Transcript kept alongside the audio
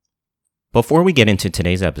Before we get into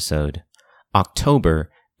today's episode, October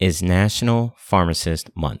is National Pharmacist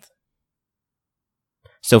Month.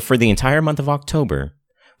 So for the entire month of October,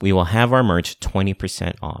 we will have our merch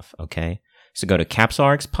 20% off, okay? So go to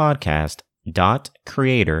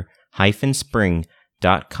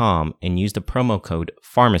capsulerxpodcast.creator-spring.com and use the promo code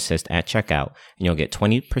pharmacist at checkout, and you'll get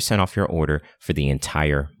 20% off your order for the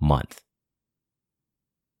entire month.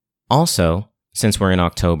 Also, since we're in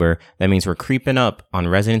October, that means we're creeping up on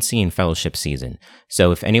residency and fellowship season.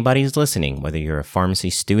 So if anybody's listening, whether you're a pharmacy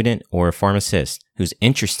student or a pharmacist who's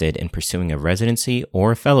interested in pursuing a residency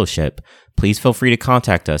or a fellowship, please feel free to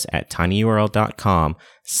contact us at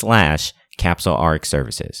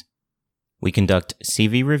tinyurl.com/capsulerxservices. We conduct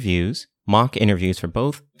CV reviews, mock interviews for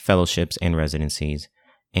both fellowships and residencies,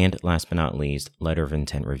 and last but not least, letter of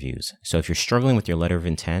intent reviews. So if you're struggling with your letter of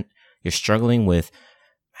intent, you're struggling with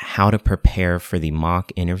how to prepare for the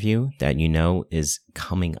mock interview that you know is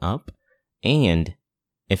coming up, and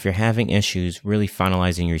if you're having issues really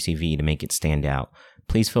finalizing your CV to make it stand out,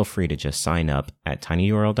 please feel free to just sign up at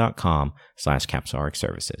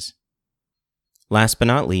tinyurl.com/capsulerxservices. Last but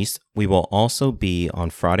not least, we will also be on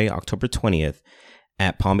Friday, October 20th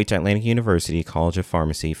at Palm Beach Atlantic University College of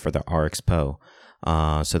Pharmacy for the RXPO,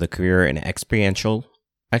 so the Career and Experiential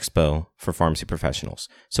Expo for pharmacy professionals.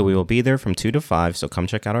 So we will be there from 2 to 5, so come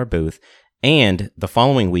check out our booth. And the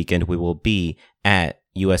following weekend, we will be at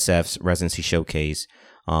USF's Residency Showcase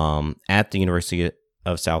at the University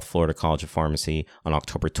of South Florida College of Pharmacy on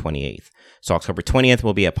October 28th. So October 20th,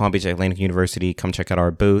 we'll be at Palm Beach Atlantic University. Come check out our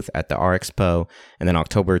booth at the RXPO. And then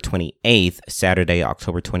October 28th, Saturday,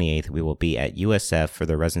 October 28th, we will be at USF for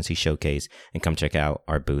the Residency Showcase. And come check out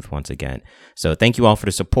our booth once again. So thank you all for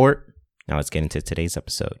the support. Now let's get into today's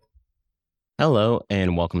episode. Hello,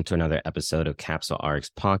 and welcome to another episode of Capsule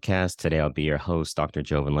RX Podcast. Today I'll be your host, Dr.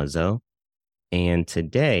 Jovan Lazo. And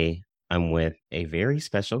today I'm with a very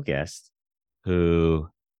special guest who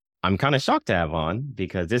I'm kind of shocked to have on,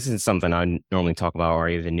 because this isn't something I normally talk about or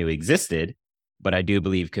even knew existed, but I do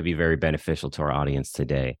believe could be very beneficial to our audience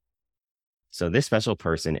today. So this special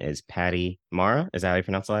person is Patti Mara. Is that how you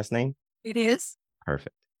pronounce the last name? It is.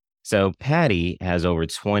 Perfect. So Patti has over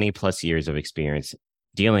 20 plus years of experience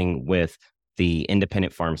dealing with the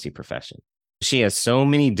independent pharmacy profession. She has so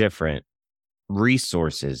many different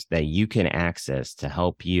resources that you can access to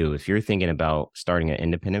help you if you're thinking about starting an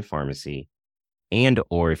independent pharmacy, and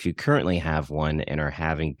or if you currently have one and are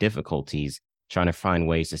having difficulties trying to find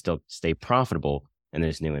ways to still stay profitable in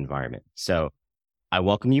this new environment. So I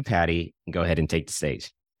welcome you, Patti. Go ahead and take the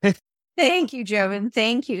stage. Thank you, Jovan.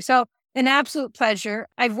 Thank you. So an absolute pleasure.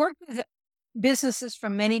 I've worked with businesses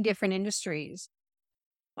from many different industries.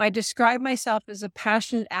 I describe myself as a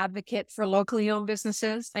passionate advocate for locally owned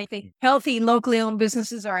businesses. I think healthy locally owned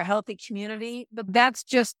businesses are a healthy community, but that's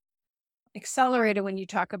just accelerated when you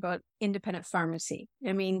talk about independent pharmacy.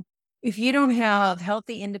 I mean, if you don't have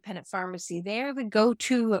healthy independent pharmacy, they're the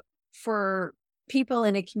go-to for people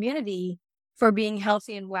in a community for being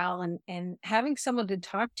healthy and well, and having someone to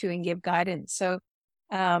talk to and give guidance. So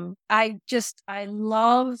I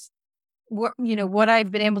love what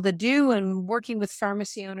I've been able to do and working with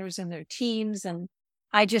pharmacy owners and their teams. And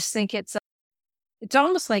I just think it's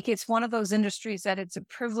almost like it's one of those industries that it's a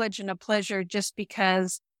privilege and a pleasure just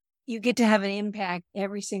because you get to have an impact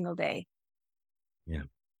every single day.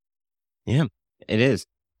 Yeah, it is.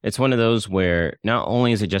 It's one of those where not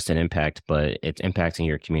only is it just an impact, but it's impacting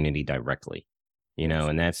your community directly,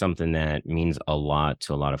 and that's something that means a lot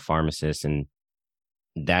to a lot of pharmacists. And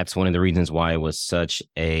that's one of the reasons why it was such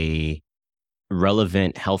a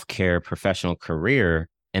relevant healthcare professional career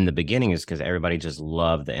in the beginning, is because everybody just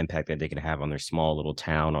loved the impact that they could have on their small little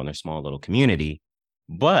town, on their small little community.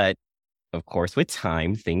 But of course, with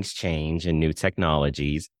time, things change and new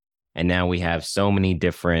technologies. And now we have so many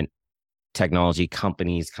different technology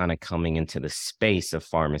companies kind of coming into the space of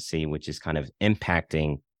pharmacy, which is kind of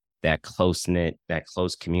impacting that close-knit, that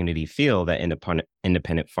close community feel that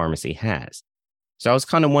independent pharmacy has. So I was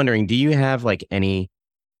kind of wondering, do you have like any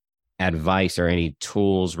advice or any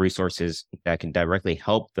tools, resources that can directly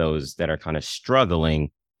help those that are kind of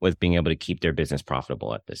struggling with being able to keep their business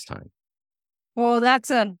profitable at this time? Well,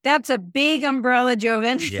 that's a big umbrella,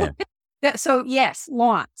 Jovan. Yeah. So yes,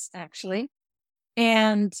 lots actually.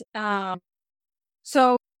 And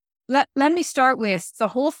so let me start with the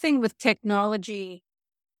whole thing with technology.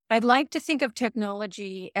 I'd like to think of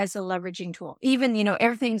technology as a leveraging tool. Even,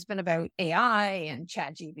 everything's been about AI and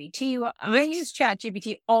ChatGPT. Well, I use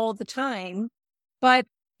ChatGPT all the time, but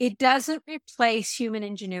it doesn't replace human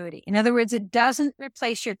ingenuity. In other words, it doesn't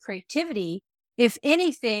replace your creativity. If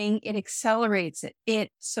anything, it accelerates it.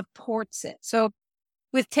 It supports it. So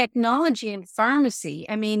with technology in pharmacy,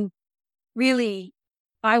 I mean, really,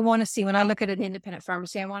 I want to see, when I look at an independent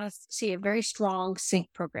pharmacy, I want to see a very strong sync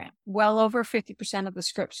program. Well over 50% of the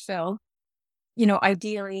scripts filled,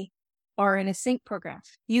 ideally are in a sync program.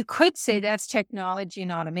 You could say that's technology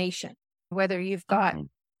and automation, whether you've got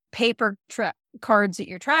paper cards that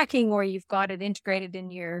you're tracking or you've got it integrated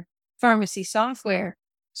in your pharmacy software.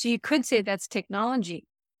 So you could say that's technology,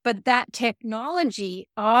 but that technology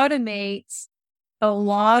automates a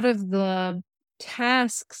lot of the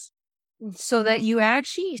tasks so that you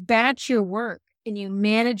actually batch your work and you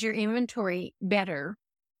manage your inventory better.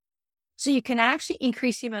 So you can actually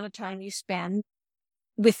increase the amount of time you spend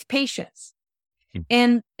with patients.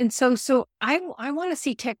 And so I want to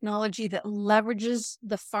see technology that leverages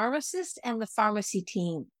the pharmacist and the pharmacy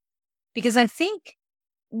team, because I think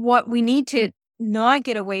what we need to not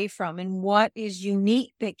get away from and what is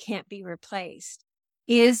unique that can't be replaced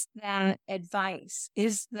is that advice,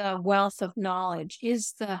 is the wealth of knowledge,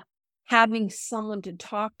 is the having someone to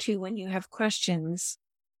talk to when you have questions.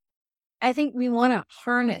 I think we want to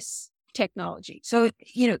harness technology. So,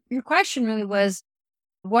 your question really was,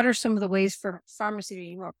 what are some of the ways for pharmacy to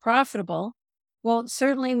be more profitable? Well,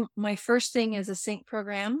 certainly my first thing is a sync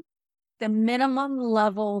program. The minimum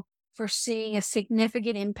level for seeing a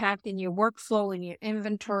significant impact in your workflow and your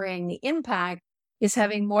inventory and the impact is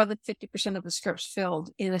having more than 50% of the scripts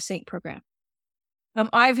filled in a sync program.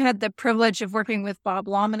 I've had the privilege of working with Bob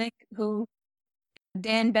Lomenick, who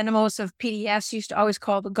Dan Benamos of PDS used to always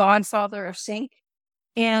call the godfather of sync.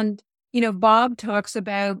 And, Bob talks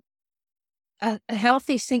about a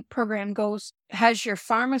healthy sync program has your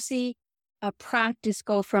pharmacy practice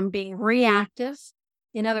go from being reactive.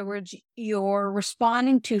 In other words, you're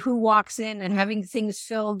responding to who walks in and having things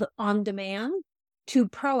filled on demand, to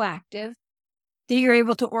proactive, that you're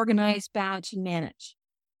able to organize, batch, and manage.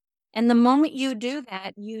 And the moment you do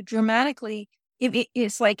that, you dramatically,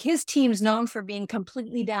 it's like his team's known for being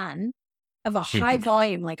completely done of a high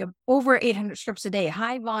volume, like over 800 scripts a day,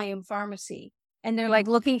 high volume pharmacy. And they're like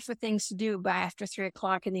looking for things to do by after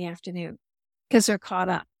 3:00 in the afternoon because they're caught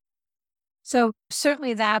up. So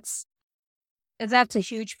certainly that's a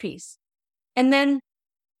huge piece. And then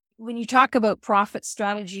when you talk about profit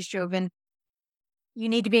strategies, Joven, you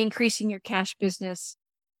need to be increasing your cash business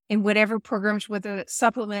in whatever programs, whether it's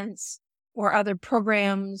supplements or other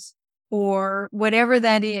programs or whatever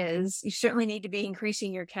that is. You certainly need to be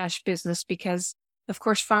increasing your cash business because, of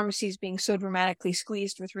course, pharmacies being so dramatically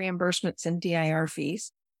squeezed with reimbursements and DIR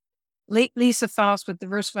fees. Lisa Faust with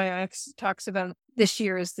DiversifyX talks about this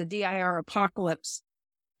year as the DIR apocalypse,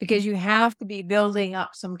 because you have to be building up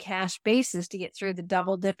some cash basis to get through the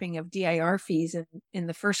double dipping of DIR fees in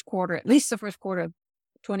the first quarter, at least the first quarter of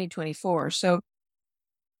 2024. So,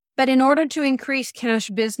 but in order to increase cash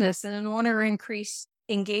business and in order to increase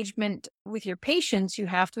engagement with your patients, you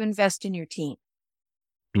have to invest in your team.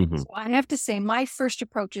 So I have to say, my first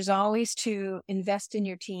approach is always to invest in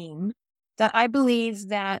your team. That I believe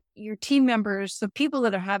that your team members, the people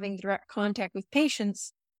that are having direct contact with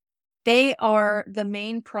patients, they are the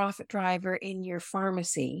main profit driver in your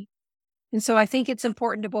pharmacy. And so I think it's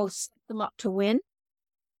important to both set them up to win.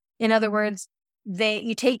 In other words,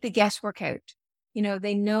 you take the guesswork out.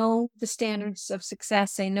 They know the standards of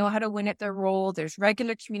success. They know how to win at their role. There's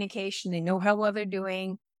regular communication. They know how well they're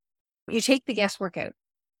doing. You take the guesswork out.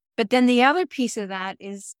 But then the other piece of that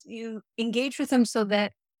is you engage with them so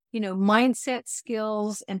that, mindset,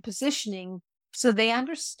 skills, and positioning, so they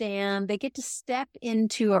understand, they get to step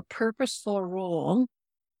into a purposeful role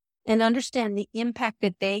and understand the impact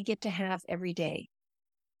that they get to have every day.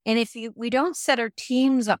 And if we don't set our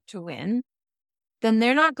teams up to win, then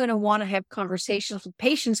they're not going to want to have conversations with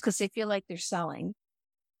patients because they feel like they're selling,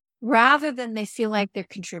 rather than they feel like they're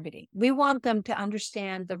contributing. We want them to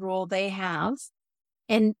understand the role they have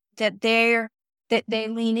and that they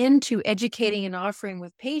lean into educating and offering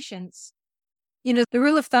with patients. The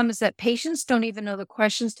rule of thumb is that patients don't even know the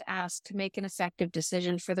questions to ask to make an effective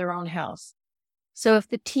decision for their own health. So if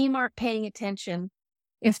the team aren't paying attention,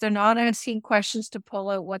 if they're not asking questions to pull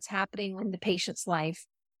out what's happening in the patient's life,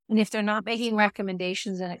 and if they're not making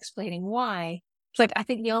recommendations and explaining why, it's like, I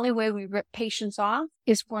think the only way we rip patients off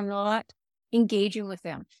is we're not engaging with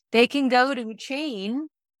them. They can go to a chain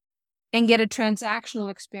and get a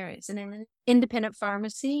transactional experience. And in an independent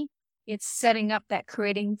pharmacy, it's setting up that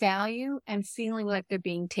creating value and feeling like they're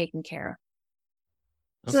being taken care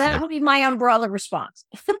of. So that would be my umbrella response.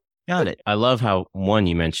 Got it. I love how,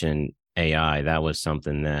 you mentioned AI. That was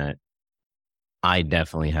something that I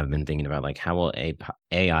definitely have been thinking about, like, how will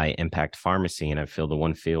AI impact pharmacy? And I feel the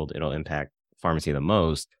one field it'll impact pharmacy the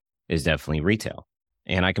most is definitely retail.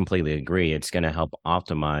 And I completely agree. It's going to help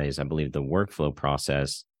optimize, I believe, the workflow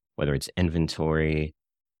process, whether it's inventory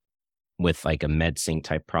with like a MedSync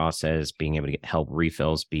type process, being able to help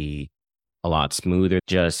refills be a lot smoother.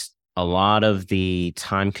 Just a lot of the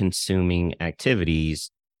time consuming activities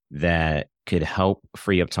that could help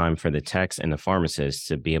free up time for the techs and the pharmacists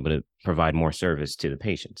to be able to provide more service to the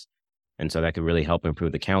patients. And so that could really help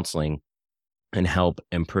improve the counseling and help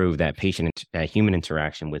improve that human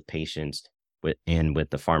interaction with patients and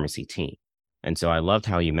with the pharmacy team. And so I loved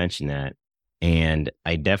how you mentioned that. And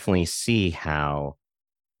I definitely see how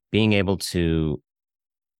being able to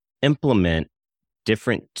implement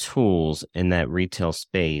different tools in that retail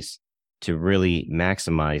space to really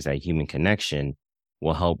maximize that human connection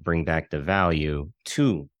will help bring back the value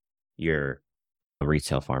to your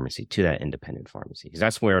retail pharmacy, to that independent pharmacy, because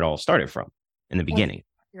that's where it all started from in the beginning.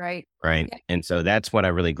 Right. Right. Yeah. And so that's what I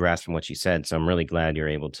really grasped from what you said. So I'm really glad you're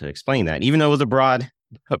able to explain that, even though it was a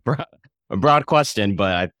broad question,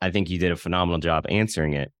 but I think you did a phenomenal job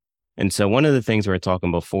answering it. And so one of the things we were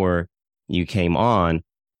talking before you came on,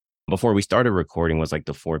 before we started recording, was like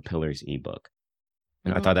the 4 Pillars ebook.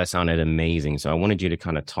 And I thought that sounded amazing. So I wanted you to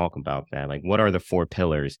kind of talk about that. Like, what are the 4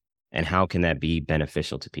 pillars and how can that be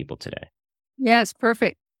beneficial to people today? Yes,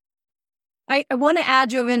 perfect. I want to add,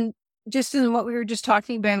 Joven, just in what we were just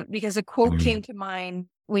talking about, because a quote came to mind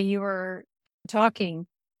when you were talking.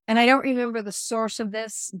 And I don't remember the source of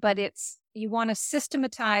this, but it's, you want to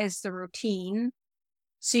systematize the routine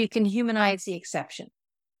so you can humanize the exception.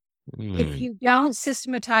 If you don't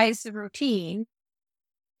systematize the routine,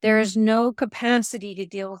 there is no capacity to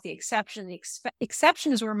deal with the exception. The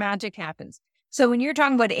exception is where magic happens. So when you're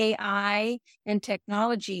talking about AI and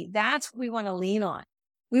technology, that's what we want to lean on.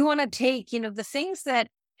 We want to take, the things that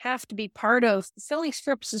have to be part of filling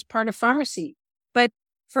scripts is part of pharmacy. But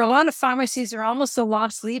for a lot of pharmacies, they're almost a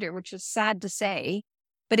lost leader, which is sad to say,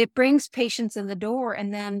 but it brings patients in the door.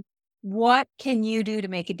 And then what can you do to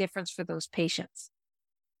make a difference for those patients?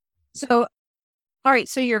 So, all right.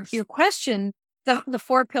 So your question, the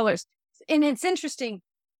 4 pillars, and it's interesting.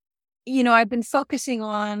 I've been focusing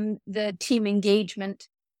on the team engagement,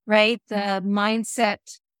 right? The mindset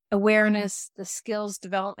awareness, the skills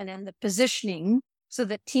development, and the positioning so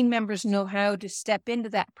that team members know how to step into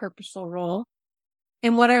that purposeful role.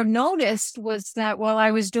 And what I've noticed was that while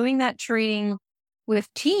I was doing that training with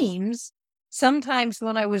teams, sometimes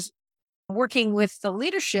when I was working with the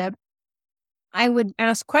leadership, I would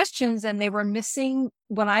ask questions and they were missing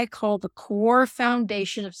what I call the core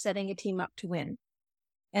foundation of setting a team up to win.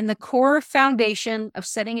 And the core foundation of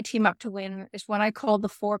setting a team up to win is what I call the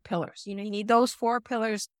 4 pillars. You need those 4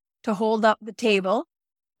 pillars to hold up the table,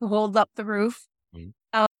 to hold up the roof.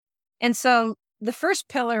 And so the first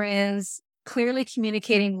pillar is clearly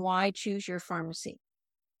communicating why choose your pharmacy.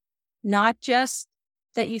 Not just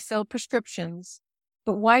that you fill prescriptions,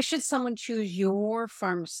 but why should someone choose your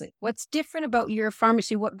pharmacy? What's different about your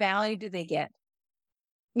pharmacy? What value do they get?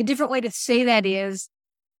 A different way to say that is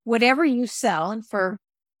whatever you sell, and for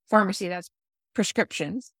pharmacy, that's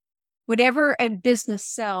prescriptions, whatever a business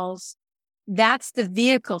sells, that's the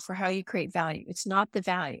vehicle for how you create value. It's not the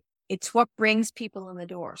value. It's what brings people in the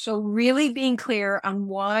door. So really being clear on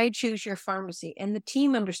why choose your pharmacy, and the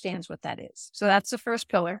team understands what that is. So that's the first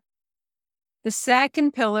pillar. The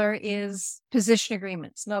second pillar is position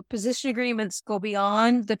agreements. Now, position agreements go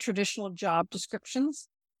beyond the traditional job descriptions.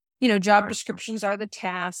 Job descriptions are the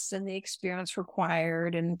tasks and the experience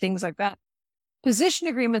required and things like that. Position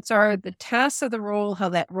agreements are the tasks of the role, how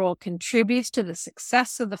that role contributes to the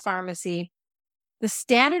success of the pharmacy, the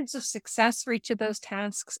standards of success for each of those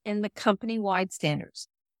tasks, and the company-wide standards.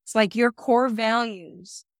 It's like your core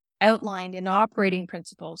values outlined in operating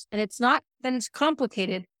principles. And it's not that it's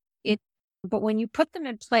complicated, but when you put them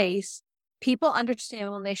in place, people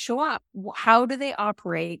understand when they show up, how do they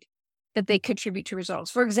operate, that they contribute to results.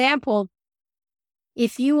 For example,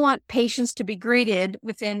 if you want patients to be greeted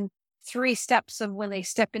within 3 steps of when they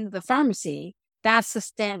step into the pharmacy, that's the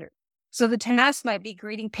standard. So the task might be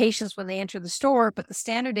greeting patients when they enter the store, but the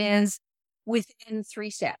standard is within 3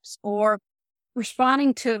 steps, or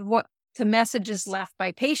responding to messages left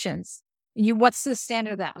by patients. What's the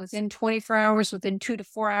standard of that? Within 24 hours, within 2 to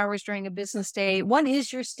 4 hours during a business day? What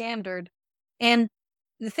is your standard? And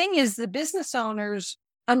the thing is, the business owners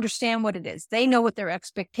understand what it is. They know what their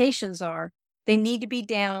expectations are. They need to be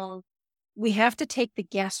down. We have to take the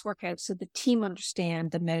guesswork out so the team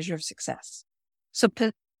understand the measure of success. So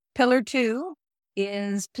pillar 2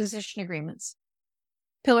 is position agreements.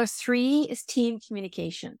 Pillar 3 is team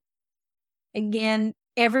communication. Again,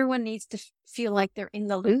 everyone needs to feel like they're in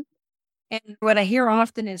the loop And what I hear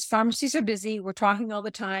often is pharmacies are busy. We're talking all the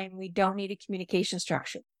time. We don't need a communication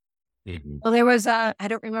structure. Mm-hmm. Well, there was I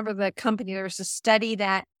don't remember the company. There was a study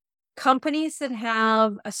that companies that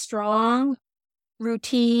have a strong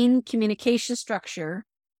routine communication structure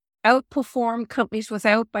outperform companies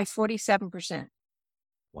without by 47%.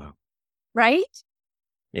 Wow. Right?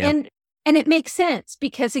 Yeah. And it makes sense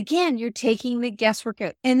because, again, you're taking the guesswork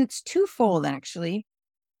out. And it's twofold, actually.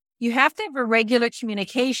 You have to have a regular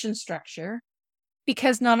communication structure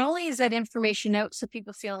because not only is that information out so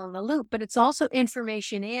people feel in the loop, but it's also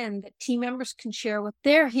information in that team members can share what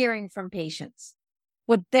they're hearing from patients,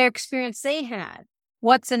 what their experience they had,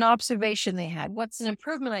 what's an observation they had, what's an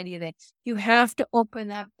improvement idea you have to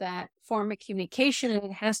open up that form of communication, and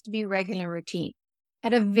it has to be regular routine.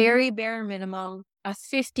 At a very bare minimum, a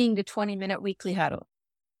 15 to 20 minute weekly huddle.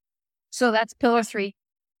 So that's pillar 3.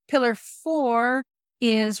 Pillar 4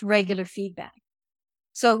 is regular feedback.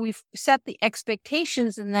 So we've set the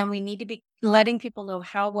expectations, and then we need to be letting people know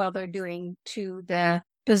how well they're doing to the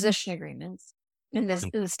position agreements and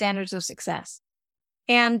the standards of success.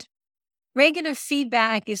 And regular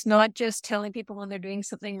feedback is not just telling people when they're doing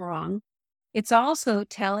something wrong. It's also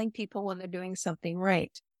telling people when they're doing something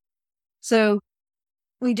right. So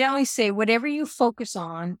we generally say whatever you focus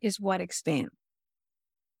on is what expands.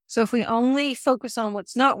 So if we only focus on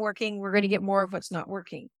what's not working, we're going to get more of what's not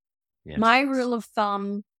working. Yes. My rule of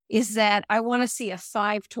thumb is that I want to see a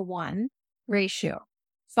 5-to-1 ratio.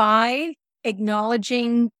 5,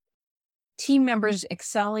 acknowledging team members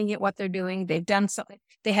excelling at what they're doing. They've done something.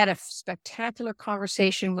 They had a spectacular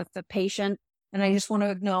conversation with the patient. And I just want to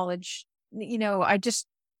acknowledge,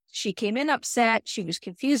 she came in upset. She was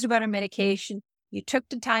confused about her medication. You took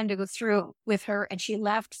the time to go through with her, and she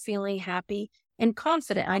left feeling happy and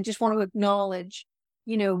confident. I just want to acknowledge,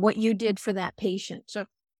 what you did for that patient. So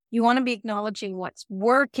you want to be acknowledging what's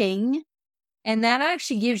working, and that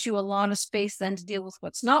actually gives you a lot of space then to deal with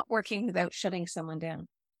what's not working without shutting someone down.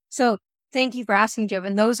 So thank you for asking, Joe.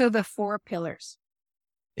 And those are the 4 pillars.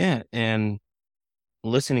 Yeah. And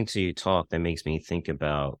listening to you talk, that makes me think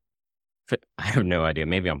about, I have no idea.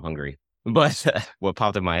 Maybe I'm hungry, but what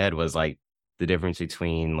popped in my head was like the difference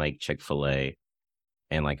between like Chick-fil-A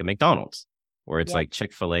and like a McDonald's, where it's like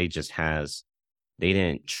Chick-fil-A just they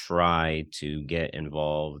didn't try to get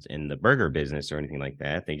involved in the burger business or anything like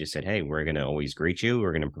that. They just said, hey, we're going to always greet you.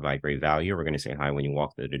 We're going to provide great value. We're going to say hi when you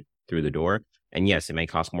walk through the door. And yes, it may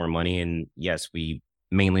cost more money. And yes, we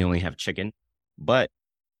mainly only have chicken, but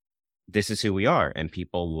this is who we are. And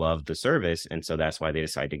people love the service. And so that's why they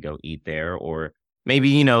decide to go eat there. Or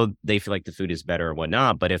maybe, they feel like the food is better or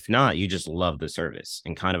whatnot. But if not, you just love the service.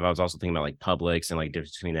 And I was also thinking about like Publix and like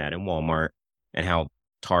difference between that and Walmart, and how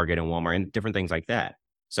Target and Walmart and different things like that.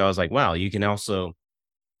 So I was like, wow, you can also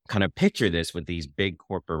kind of picture this with these big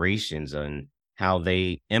corporations and how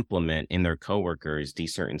they implement in their coworkers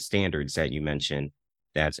these certain standards that you mentioned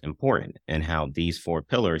that's important, and how these 4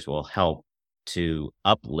 pillars will help to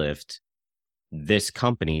uplift this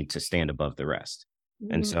company to stand above the rest.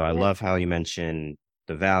 And so I love how you mentioned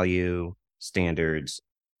the value, standards,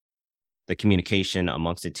 the communication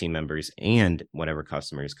amongst the team members and whatever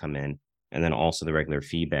customers come in, and then also the regular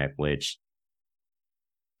feedback, which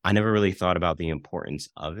I never really thought about the importance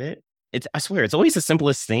of it. I swear, it's always the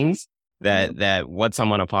simplest things that once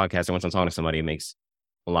I'm on a podcast and once I'm talking to somebody, it makes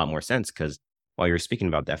a lot more sense. Because while you're speaking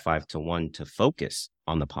about that 5-to-1 to focus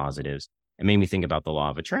on the positives, it made me think about the law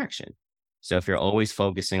of attraction. So if you're always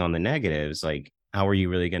focusing on the negatives, like how are you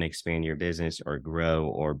really going to expand your business or grow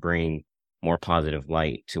or bring more positive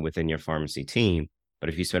light to within your pharmacy team? But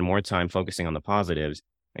if you spend more time focusing on the positives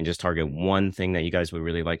and just target one thing that you guys would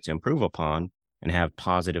really like to improve upon and have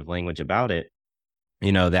positive language about it,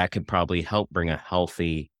 that could probably help bring a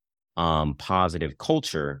healthy, positive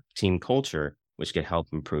culture, team culture, which could help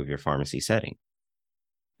improve your pharmacy setting.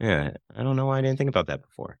 Yeah, I don't know why I didn't think about that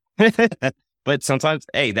before. But sometimes,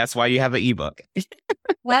 hey, that's why you have an ebook.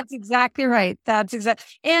 That's exactly right.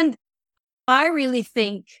 And I really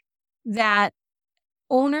think that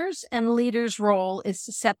owners and leaders' role is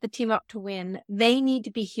to set the team up to win. They need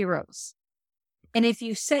to be heroes. And if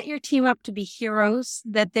you set your team up to be heroes,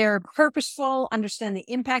 that they're purposeful, understand the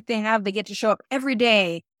impact they have, they get to show up every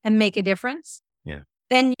day and make a difference. Yeah.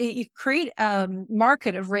 Then you create a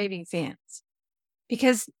market of raving fans,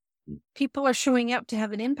 because people are showing up to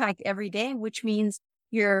have an impact every day, which means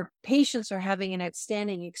your patients are having an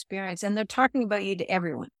outstanding experience and they're talking about you to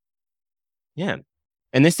everyone. Yeah.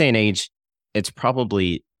 In this day and age, it's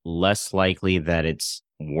probably less likely that it's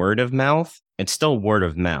word of mouth. It's still word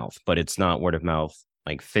of mouth, but it's not word of mouth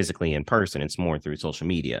like physically in person. It's more through social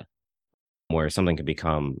media, where something could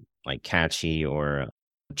become like catchy or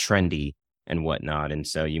trendy and whatnot. And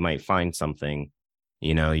so you might find something,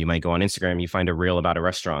 you might go on Instagram, you find a reel about a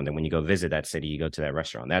restaurant. And when you go visit that city, you go to that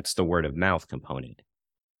restaurant. That's the word of mouth component.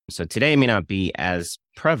 So today may not be as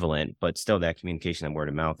prevalent, but still that communication and word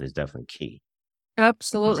of mouth is definitely key.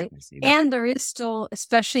 Absolutely. And there is still,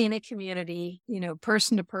 especially in a community,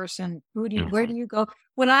 person to person, where do you go?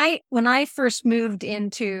 When I first moved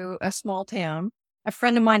into a small town, a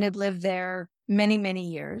friend of mine had lived there many, many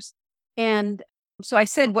years. And so I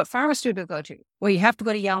said, what pharmacy do I go to? Well, you have to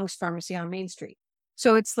go to Young's Pharmacy on Main Street.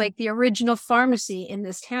 So it's like the original pharmacy in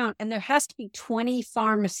this town. And there has to be 20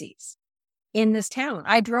 pharmacies in this town.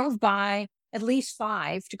 I drove by at least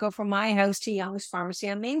 5 to go from my house to Young's Pharmacy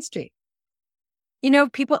on Main Street.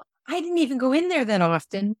 People, I didn't even go in there that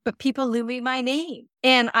often, but people knew me my name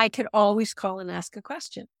and I could always call and ask a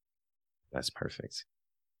question. That's perfect.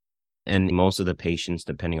 And most of the patients,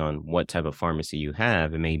 depending on what type of pharmacy you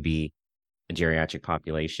have, it may be a geriatric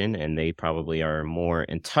population, and they probably are more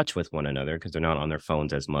in touch with one another because they're not on their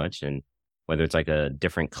phones as much. And whether it's like a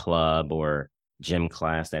different club or gym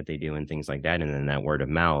class that they do and things like that. And then that word of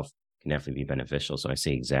mouth can definitely be beneficial. So I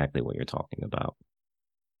see exactly what you're talking about.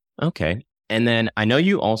 Okay. And then I know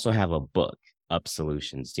you also have a book, Up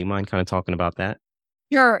Solutions. Do you mind kind of talking about that?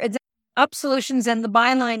 Sure. It's Up Solutions. And the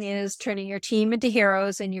byline is turning your team into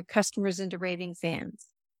heroes and your customers into raving fans.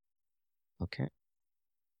 Okay.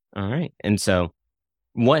 All right. And so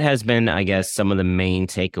what has been, I guess, some of the main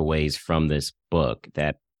takeaways from this book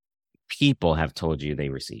that people have told you they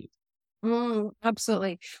received?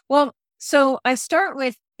 Absolutely. Well, so I start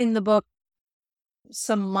with, in the book,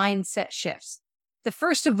 some mindset shifts. The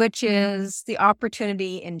first of which is the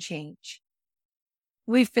opportunity and change.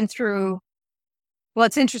 We've been through, well,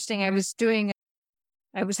 it's interesting. I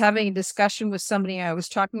was having a discussion with somebody. I was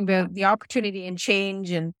talking about the opportunity and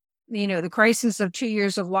change and, the crisis of 2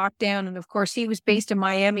 years of lockdown. And of course, he was based in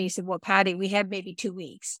Miami. He said, well, Patti, we had maybe 2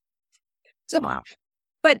 weeks. So, wow.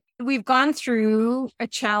 But we've gone through a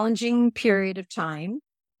challenging period of time,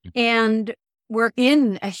 and we're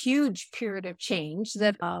in a huge period of change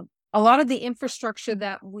that a lot of the infrastructure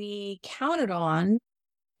that we counted on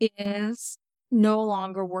is no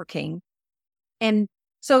longer working. And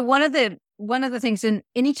so one of the things, in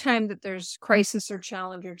any time that there's crisis or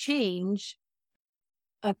challenge or change,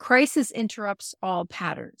 a crisis interrupts all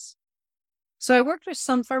patterns. So I worked with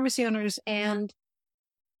some pharmacy owners, and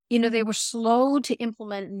they were slow to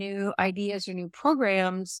implement new ideas or new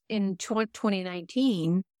programs in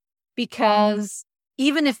 2019 because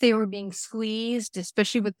even if they were being squeezed,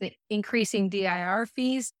 especially with the increasing DIR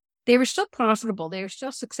fees, they were still profitable. They were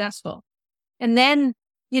still successful. And then,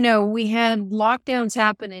 we had lockdowns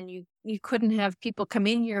happen and you couldn't have people come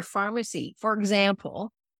in your pharmacy, for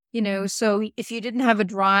example. So if you didn't have a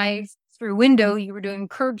drive-through window, you were doing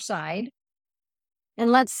curbside.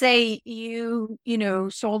 And let's say you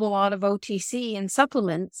sold a lot of OTC and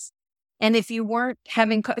supplements. And if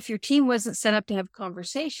if your team wasn't set up to have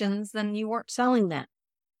conversations, then you weren't selling that.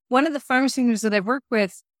 One of the pharmacy owners that I've worked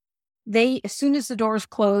with, as soon as the doors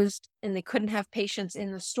closed and they couldn't have patients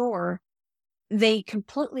in the store, they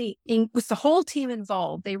completely, with the whole team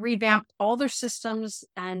involved, they revamped all their systems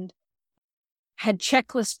and had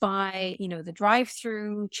checklists by, the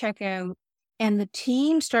drive-through, checkout, and the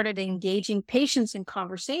team started engaging patients in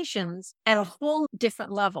conversations at a whole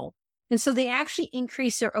different level. And so they actually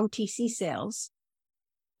increased their OTC sales.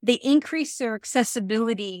 They increased their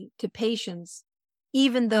accessibility to patients,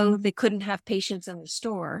 even though they couldn't have patients in the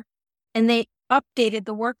store. And they updated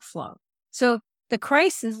the workflow. So the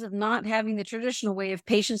crisis of not having the traditional way of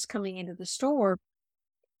patients coming into the store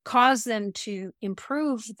caused them to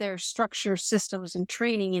improve their structure, systems, and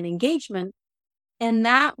training and engagement. And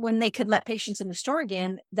that, when they could let patients in the store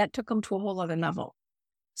again, that took them to a whole other level.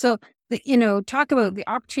 So, talk about the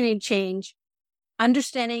opportunity to change,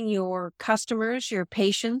 understanding your customers, your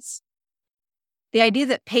patients. The idea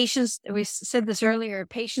that patients, we said this earlier,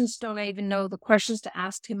 patients don't even know the questions to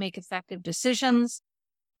ask to make effective decisions.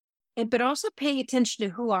 But also paying attention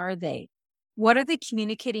to, who are they? What are they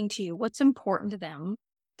communicating to you? What's important to them?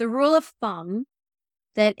 The rule of thumb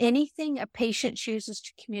that anything a patient chooses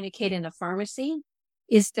to communicate in a pharmacy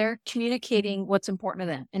is they're communicating what's important to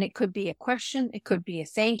them. And it could be a question, it could be a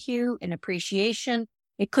thank you, an appreciation,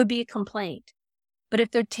 it could be a complaint. But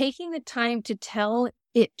if they're taking the time to tell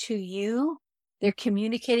it to you, they're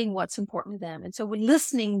communicating what's important to them. And so we're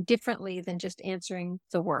listening differently than just answering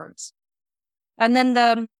the words. And then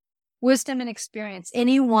the wisdom and experience.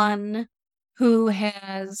 Anyone who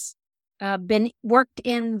has worked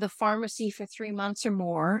in the pharmacy for 3 months or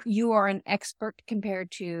more, you are an expert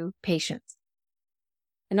compared to patients.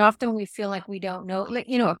 And often we feel like we don't know, like,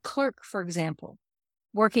 a clerk, for example.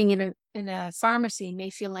 working in a pharmacy may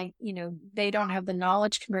feel like, they don't have the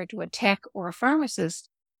knowledge compared to a tech or a pharmacist.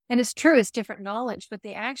 And it's true, it's different knowledge, but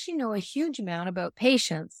they actually know a huge amount about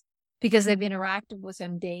patients because they've interacted with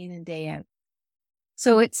them day in and day out.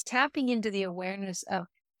 So it's tapping into the awareness of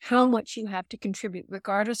how much you have to contribute,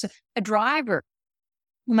 regardless of a driver.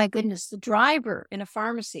 Oh my goodness, the driver in a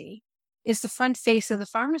pharmacy is the front face of the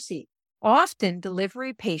pharmacy. Often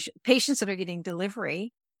patients that are getting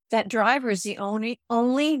delivery, that driver is the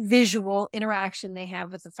only visual interaction they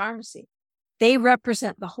have with the pharmacy. They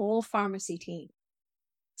represent the whole pharmacy team.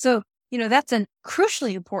 So, that's a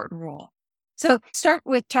crucially important role. So start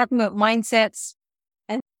with talking about mindsets.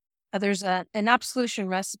 And there's an absolution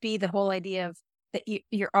recipe, the whole idea of that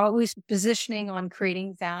you're always positioning on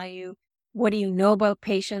creating value. What do you know about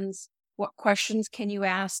patients? What questions can you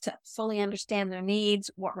ask to fully understand their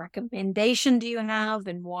needs? What recommendation do you have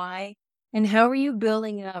and why? And how are you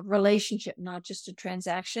building a relationship, not just a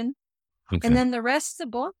transaction? Okay. And then the rest of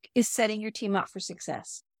the book is setting your team up for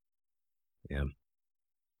success. Yeah.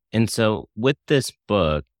 And so with this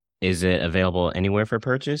book, is it available anywhere for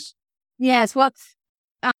purchase? Yes. Well,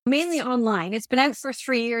 mainly online. It's been out for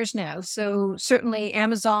 3 years now. So certainly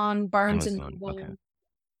Amazon, Barnes and Amazon. Noble.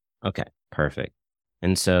 Okay. Perfect.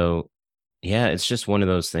 And so, yeah, it's just one of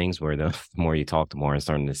those things where the more you talk, the more I'm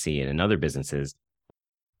starting to see it in other businesses,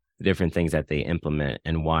 different things that they implement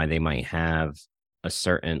and why they might have a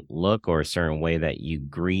certain look or a certain way that you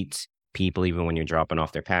greet people, even when you're dropping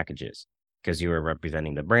off their packages, because you are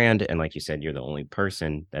representing the brand. And like you said, you're the only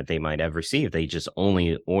person that they might ever see if they just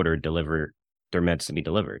only deliver their meds to be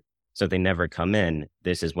delivered. So if they never come in,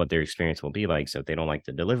 this is what their experience will be like. So if they don't like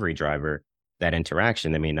the delivery driver, that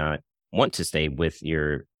interaction, they may not want to stay with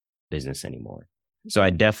your business anymore. So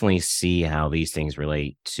I definitely see how these things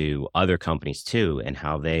relate to other companies too, and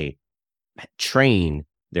how they train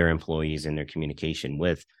their employees in their communication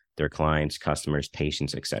with their clients, customers,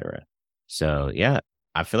 patients, etc. So yeah,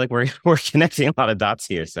 I feel like we're connecting a lot of dots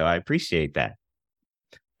here. So I appreciate that.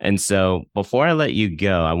 And so before I let you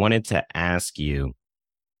go, I wanted to ask you,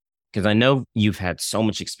 because I know you've had so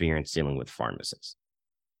much experience dealing with pharmacists,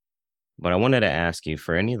 but I wanted to ask you,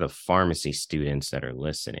 for any of the pharmacy students that are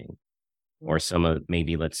listening, or some of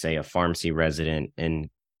maybe, let's say, a pharmacy resident in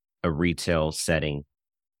a retail setting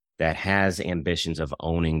that has ambitions of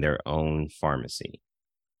owning their own pharmacy,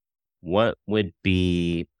 what would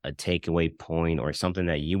be a takeaway point or something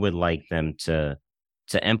that you would like them to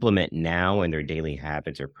implement now in their daily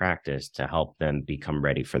habits or practice to help them become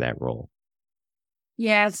ready for that role?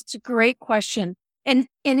 Yes, it's a great question. And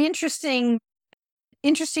interesting,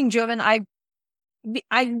 Joven.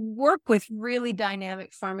 I work with really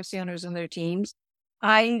dynamic pharmacy owners and their teams.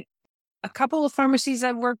 A couple of pharmacies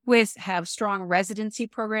I've worked with have strong residency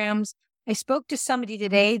programs. I spoke to somebody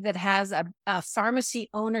today that has a pharmacy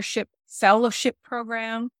ownership fellowship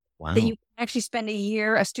program that you can actually spend a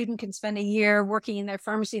year, a student can spend a year working in their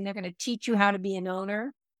pharmacy, and they're going to teach you how to be an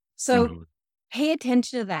owner. So pay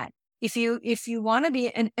attention to that. If you want to be,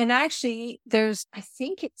 and actually I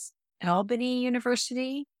think it's Albany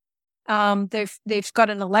University. They've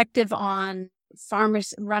got an elective on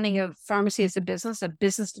running a pharmacy as a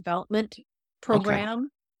business development program. Okay.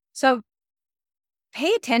 So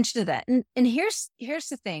pay attention to that. And here's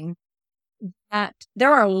the thing, that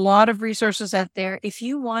there are a lot of resources out there. If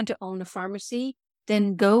you want to own a pharmacy,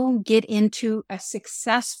 then go get into a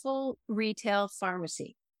successful retail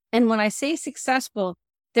pharmacy. And when I say successful,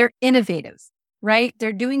 they're innovative, right?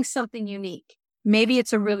 They're doing something unique. Maybe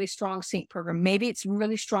it's a really strong sync program. Maybe it's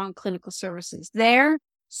really strong clinical services. They're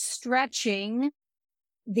stretching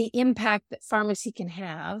the impact that pharmacy can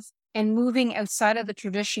have and moving outside of the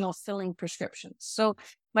traditional filling prescriptions. So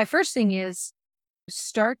my first thing is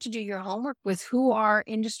start to do your homework with who are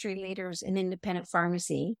industry leaders in independent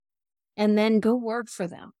pharmacy, and then go work for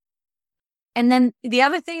them. And then the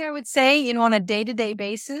other thing I would say, on a day-to-day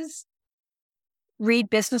basis, read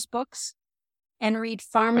business books and read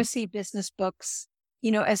pharmacy business books,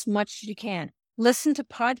 as much as you can. Listen to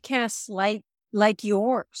podcasts like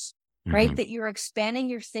yours, right? That you're expanding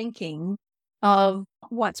your thinking of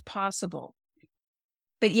what's possible.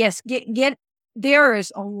 But yes, there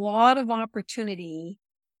is a lot of opportunity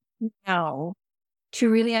now to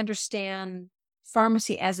really understand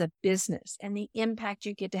pharmacy as a business and the impact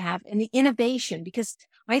you get to have and the innovation, because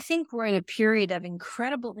I think we're in a period of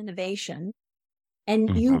incredible innovation.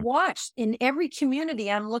 And you watch in every community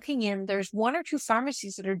I'm looking in, there's one or two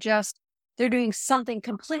pharmacies that are they're doing something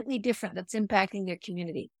completely different that's impacting their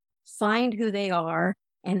community. Find who they are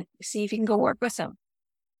and see if you can go work with them.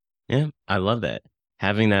 Yeah, I love that.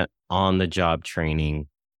 Having that on the job training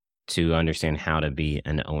to understand how to be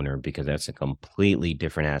an owner, because that's a completely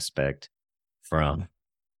different aspect from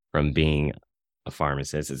being a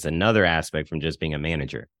pharmacist. It's another aspect from just being a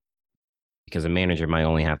manager, because a manager might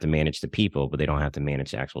only have to manage the people, but they don't have to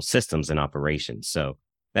manage the actual systems and operations. So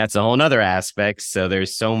that's a whole nother aspect. So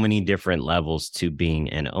there's so many different levels to being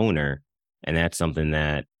an owner. And that's something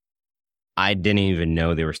that I didn't even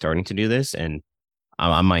know they were starting to do this. And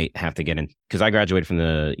I might have to get in, because I graduated from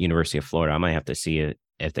the University of Florida. I might have to see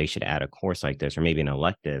if they should add a course like this, or maybe an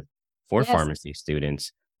elective for Yes. pharmacy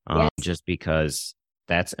students, Yes. just because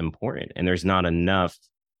that's important. And there's not enough.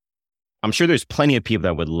 I'm sure there's plenty of people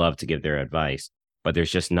that would love to give their advice, but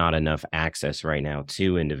there's just not enough access right now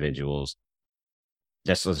to individuals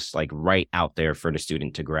that's just like right out there for the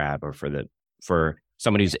student to grab, or for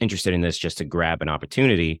somebody who's interested in this just to grab an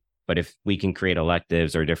opportunity. But if we can create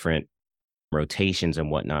electives or different rotations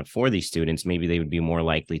and whatnot for these students, maybe they would be more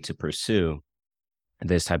likely to pursue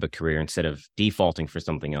this type of career instead of defaulting for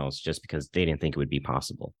something else just because they didn't think it would be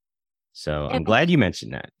possible. So I'm glad you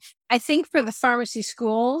mentioned that. I think for the pharmacy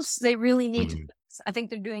schools, they really need Mhm. to, I think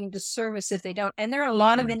they're doing a disservice if they don't. And there are a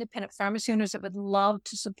lot of independent pharmacy owners that would love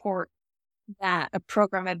to support that,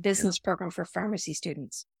 a business program for pharmacy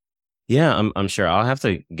students. Yeah, I'm sure I'll have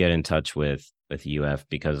to get in touch with UF,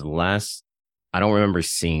 because I don't remember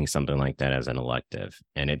seeing something like that as an elective,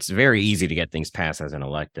 and it's very easy to get things passed as an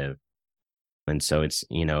elective. And so it's,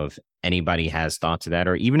 if anybody has thoughts of that,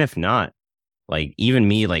 or even if not, like even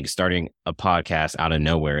me, like starting a podcast out of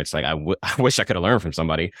nowhere, it's like, I wish I could have learned from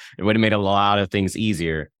somebody. It would have made a lot of things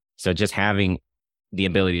easier. So just having the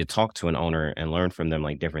ability to talk to an owner and learn from them,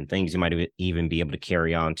 like different things, you might even be able to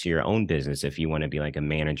carry on to your own business if you want to be like a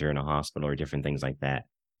manager in a hospital or different things like that.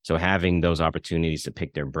 So having those opportunities to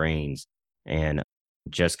pick their brains and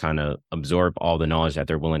just kind of absorb all the knowledge that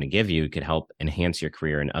they're willing to give you could help enhance your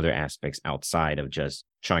career in other aspects outside of just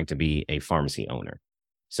trying to be a pharmacy owner.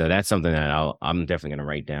 So that's something that I'm definitely going to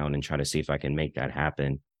write down and try to see if I can make that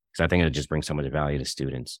happen, because I think it'll just bring so much value to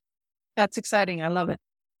students. That's exciting. I love it.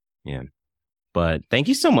 Yeah. But thank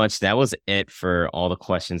you so much. That was it for all the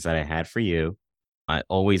questions that I had for you. I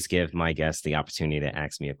always give my guests the opportunity to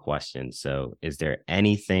ask me a question. So is there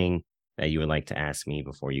anything that you would like to ask me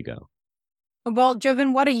before you go? Well,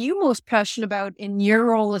 Joven, what are you most passionate about in your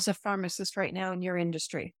role as a pharmacist right now in your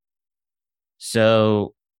industry?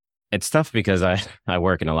 So it's tough because I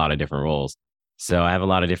work in a lot of different roles. So I have a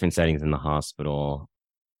lot of different settings in the hospital,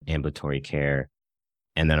 ambulatory care,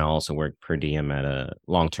 and then I also work per diem at a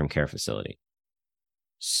long-term care facility.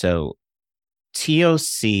 So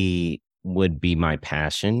TOC would be my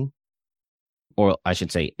passion, or I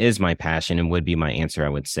should say is my passion, and would be my answer. I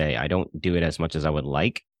would say I don't do it as much as I would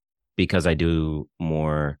like, because I do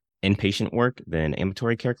more inpatient work than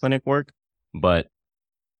ambulatory care clinic work. But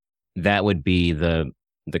that would be the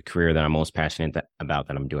career that I'm most passionate about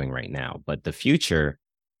that I'm doing right now. But the future,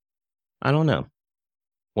 I don't know.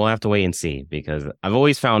 We'll have to wait and see, because I've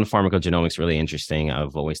always found pharmacogenomics really interesting.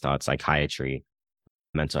 I've always thought psychiatry,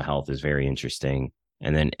 mental health is very interesting.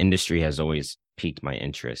 And then industry has always piqued my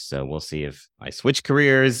interest. So we'll see if I switch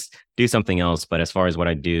careers, do something else. But as far as what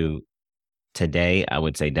I do today, I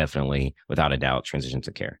would say definitely, without a doubt, transition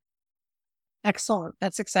to care. Excellent.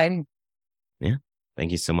 That's exciting. Yeah.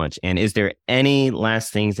 Thank you so much. And is there any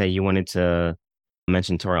last things that you wanted to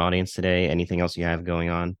mention to our audience today? Anything else you have going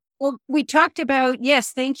on? Well, we talked about,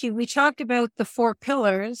 yes, thank you. We talked about the 4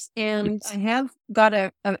 pillars, and Yes. I have got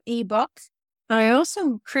an ebook. I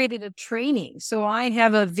also created a training. So I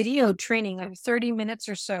have a video training of 30 minutes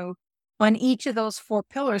or so on each of those 4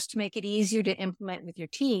 pillars to make it easier to implement with your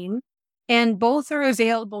team. And both are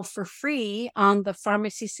available for free on the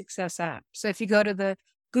Pharmacy Success app. So if you go to the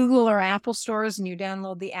Google or Apple stores and you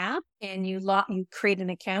download the app and you create an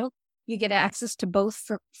account, you get access to both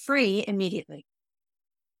for free immediately.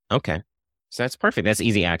 Okay. So that's perfect. That's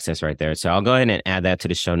easy access right there. So I'll go ahead and add that to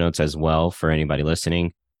the show notes as well for anybody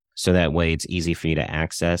listening. So that way it's easy for you to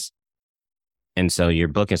access. And so your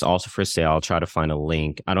book is also for sale. I'll try to find a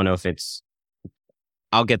link. I don't know if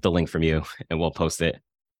I'll get the link from you and we'll post it.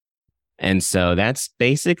 And so that's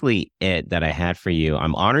basically it that I had for you.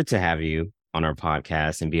 I'm honored to have you on our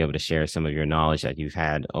podcast and be able to share some of your knowledge that you've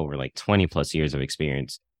had over like 20 plus years of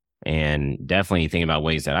experience, and definitely thinking about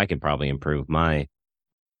ways that I could probably improve my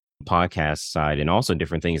podcast side, and also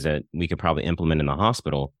different things that we could probably implement in the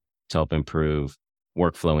hospital to help improve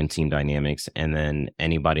workflow and team dynamics. And then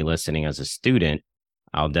anybody listening as a student,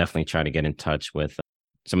 I'll definitely try to get in touch with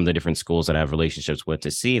some of the different schools that I have relationships with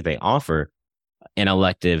to see if they offer an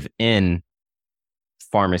elective in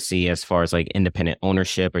pharmacy as far as like independent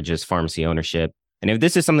ownership or just pharmacy ownership. And if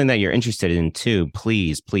this is something that you're interested in too,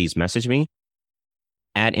 please message me.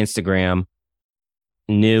 at Instagram,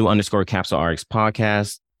 new_capsulerx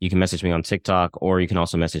podcast. You can message me on TikTok, or you can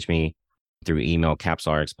also message me through email,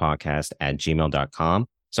 capsulerxpodcast@gmail.com.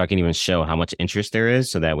 So I can even show how much interest there is.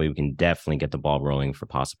 So that way we can definitely get the ball rolling for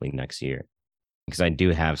possibly next year. Because I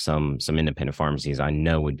do have some independent pharmacies I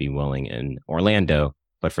know would be willing in Orlando.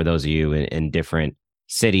 But for those of you in different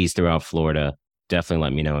cities throughout Florida, definitely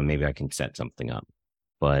let me know and maybe I can set something up.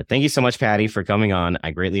 But thank you so much, Patti, for coming on. I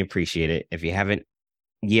greatly appreciate it. If you haven't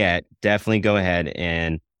yet, definitely go ahead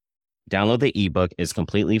and download the ebook. It's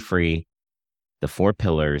completely free. The 4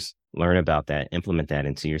 pillars, learn about that, implement that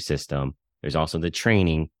into your system. There's also the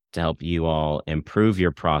training to help you all improve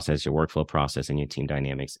your process, your workflow process, and your team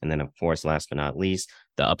dynamics. And then, of course, last but not least,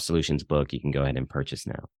 the Up Solutions book you can go ahead and purchase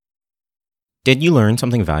now. Did you learn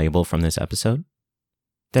something valuable from this episode?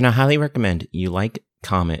 Then I highly recommend you like,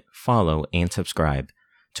 comment, follow, and subscribe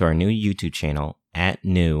to our new YouTube channel at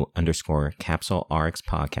new_capsulerx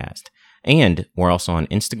podcast. And we're also on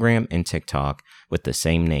Instagram and TikTok with the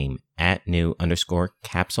same name at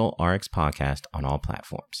new_capsulerx podcast on all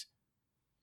platforms.